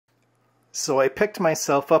So I picked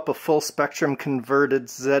myself up a full spectrum converted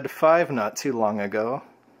Z5 not too long ago.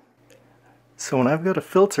 So when I've got a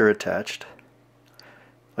filter attached,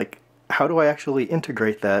 like, how do I actually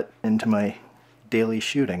integrate that into my daily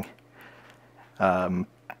shooting?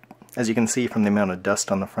 As you can see from the amount of dust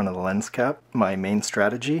on the front of the lens cap, my main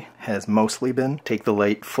strategy has mostly been take the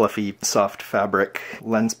light, fluffy, soft fabric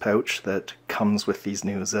lens pouch that comes with these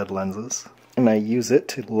new Z lenses, and I use it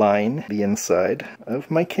to line the inside of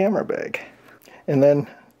my camera bag. And then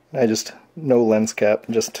I just, no lens cap,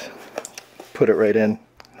 just put it right in,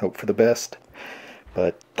 hope for the best.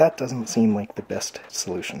 But that doesn't seem like the best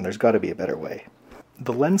solution. There's got to be a better way.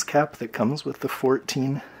 The lens cap that comes with the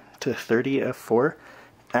 14 to 30 f4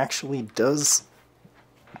 actually does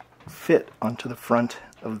fit onto the front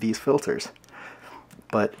of these filters,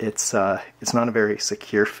 but it's not a very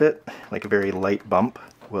secure fit. Like a very light bump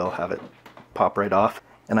will have it pop right off,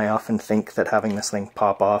 and I often think that having this thing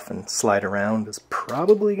pop off and slide around is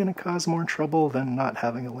probably going to cause more trouble than not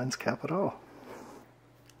having a lens cap at all.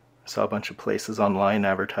 I saw a bunch of places online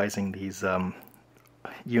advertising these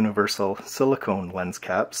universal silicone lens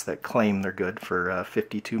caps that claim they're good for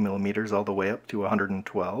 52 millimeters all the way up to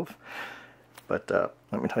 112. But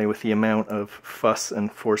let me tell you, with the amount of fuss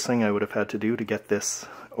and forcing I would have had to do to get this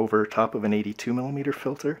over top of an 82 millimeter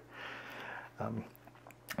filter,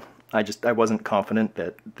 I wasn't confident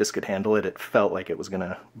that this could handle it. It felt like it was going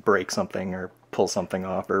to break something or pull something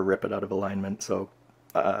off or rip it out of alignment, so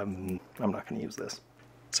I'm not going to use this.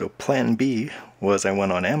 So plan B was I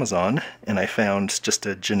went on Amazon and I found just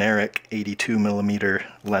a generic 82 millimeter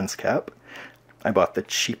lens cap. I bought the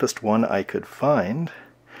cheapest one I could find,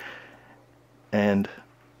 and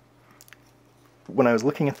when I was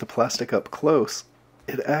looking at the plastic up close,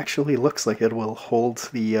 it actually looks like it will hold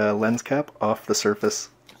the lens cap off the surface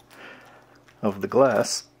of the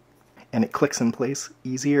glass, and it clicks in place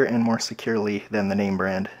easier and more securely than the name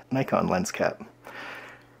brand Nikon lens cap.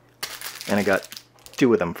 And I got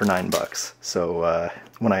 2 of them for $9, so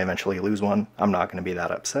when I eventually lose one, I'm not going to be that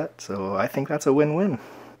upset, so I think that's a win-win.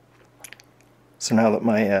 So now that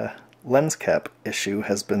my lens cap issue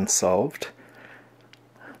has been solved,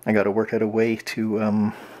 I got to work out a way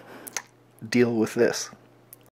to deal with this.